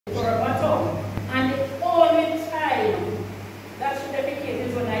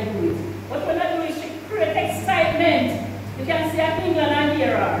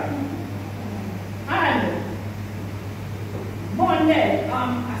Monday,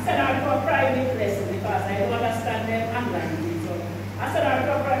 I sent her to a private lesson because I don't understand them online. So I sent her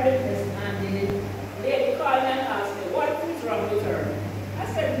to a private lesson and the lady called me and asked me, what is wrong with her? I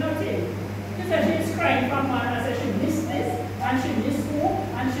said, nothing. She said she's crying from her and I said she missed this and she missed who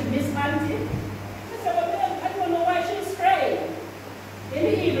and she missed auntie. I said, well, I don't know why she's crying. In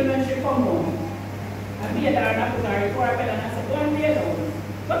the evening when she come home, I made her and I put her in her bed and I said, go and lay down.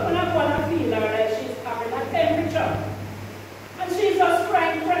 But when I go and I feel her like she's having a temperature. And she's just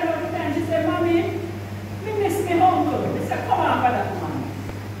crying all the time. She said, Mommy, me miss my uncle. I said, come on for that man.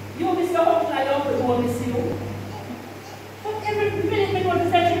 You miss your uncle and your uncle won't miss you. But every minute me go to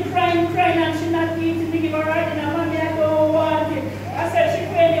say she's crying, and she's not eating. Me give her right now, Mommy, I don't want it. I said, she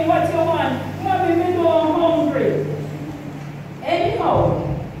crying, what you want? Mommy, me don't hungry.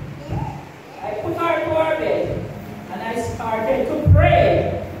 Anyhow, I put her to her bed and I started to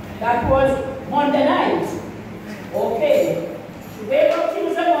pray. That was Monday night. Okay. She wake up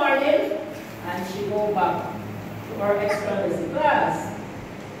Tuesday morning and she go back to her extra lesson class.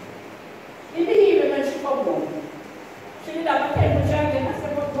 In the evening when she come home, she did have a temperature again. I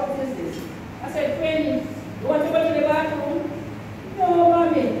said, what is this? I said, Granny, you want to go to the bathroom? No,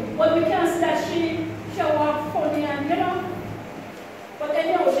 Mommy. But we can't see that she walk funny and you know. But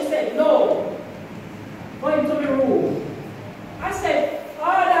anyhow, she said, no. Go into the room. I said,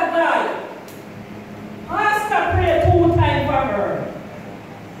 Father God, Pastor pray 2 times for her.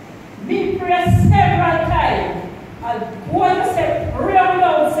 Me pray several times. And boy said, pray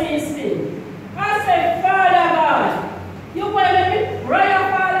without ceasing. I said, Father God, you want to let me pray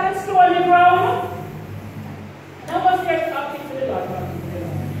up all and stone on the ground? And I was there talking to the Lord.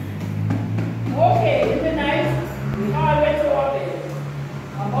 Okay, in the night, we all went to our bed.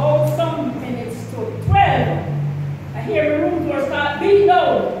 About some minutes to 12, I hear the room door start beating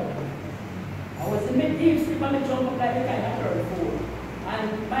down. I was in mid deep sleep and I jumped up like a kind of turtle fool.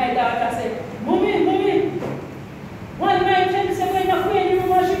 And my daughter said, Mommy, one night she said, when you're playing in the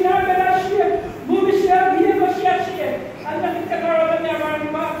room, she never got share. Mommy, she have behavior, she have share. And I take her out and never run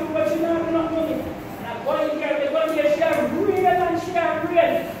the bathroom, but she never got money. And I go in here, she have real and she have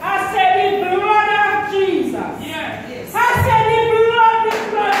real. I said, the blood of Jesus. Yes. I said, the blood, the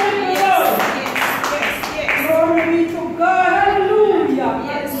blood. Yes. Glory be to God. Hallelujah.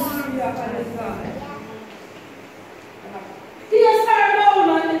 Yes. Hallelujah. Hallelujah. Yes, her down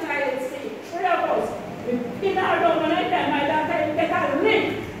on the toilet seat. 3 of us. We pin her down and I tell my daughter, get her lick.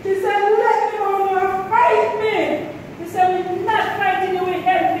 She said, let me go, fight me. She said, we're not fighting you, we're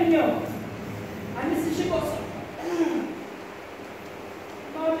helping you. And this is she goes,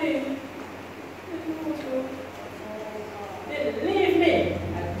 Mommy, leave me.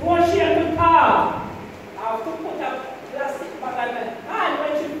 I don't share to talk. I have to put a plastic bag on my hand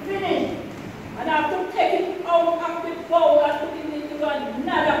when she finished. And I have to take it out of the bowl and put it into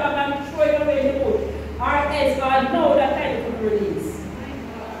another bag and throw it away in the bush. Our heads God know that I could release.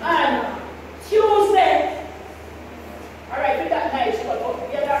 And Tuesday, alright, with that night she got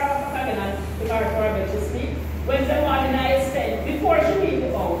up, get her up again and took her to her bed to sleep. Wednesday morning I said, before she leave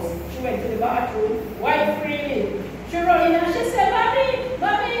the house, she went to the bathroom, white freely. She ran in and she said,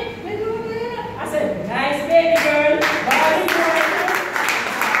 Mommy, we do this. I said, nice baby girl, body girl.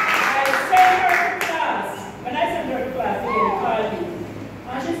 I sent her to class. When I sent her to class, they called me.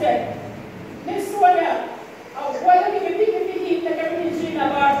 And she said, Miss Sonia, why don't you pick me eat like everything she in the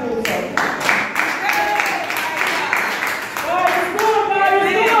bathroom? God is good, God is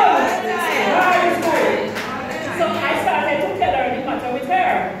good. God is good. So I started to tell her the matter with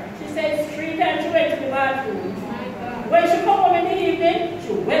her. She said 3 times she went to the bathroom. When she come home in the evening,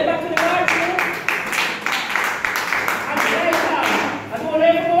 she went back to the bathroom. And right now, I don't know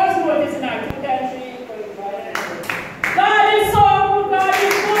if it was noticing her 2 times she God is so good, God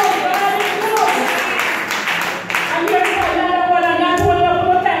is good, God is good. And here's another one, and not one of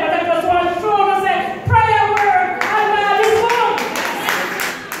the time, but I just want to show and say, prayer work, and God is good.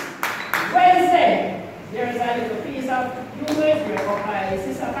 Wednesday, there is a little piece of newspaper by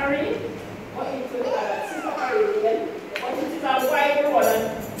Sister Carrie. What it is, Sister Carrie again. But it is a wide road, and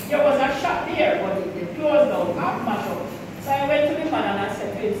there was a shop there, but it closed down, half mashed up. So I went to the man and I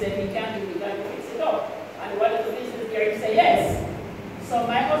said to him, if he can't do it, can you fix it up? And one of the business there, he said yes. So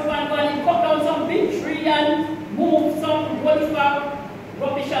my husband went and cut down some big tree and moved some whatever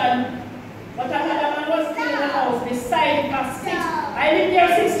rubbish and but another man was still in the house beside us. I lived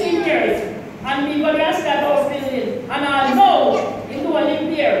there 16 years. And me go to that house building. And I know he don't live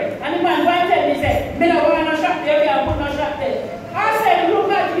there. And the man went and tell me, say, me no want no shop there, I put no shop there. I said,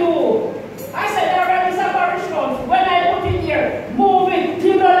 look at you. I said, there are these apparitions. When I put it here, move it,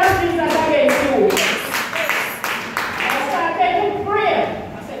 you know that Jesus against you. I started to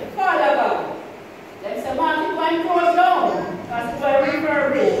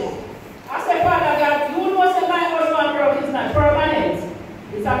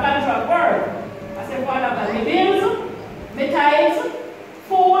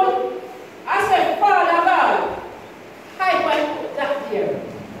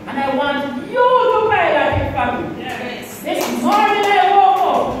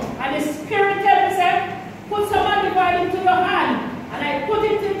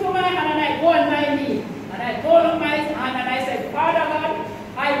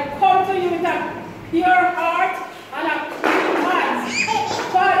pure heart, and a clean mind.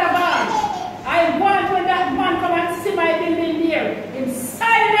 Father God, I want when that man come and see my building there in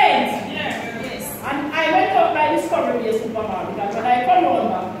silence. Yes. And I went up by Discovery Bay supermarket, because when I come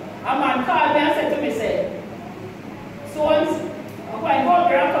home back, a man called me and said to me, so I go up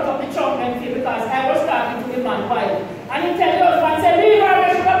there and cut up the chunk and feel, because I was talking to the man wife. And he tell the husband, say, leave her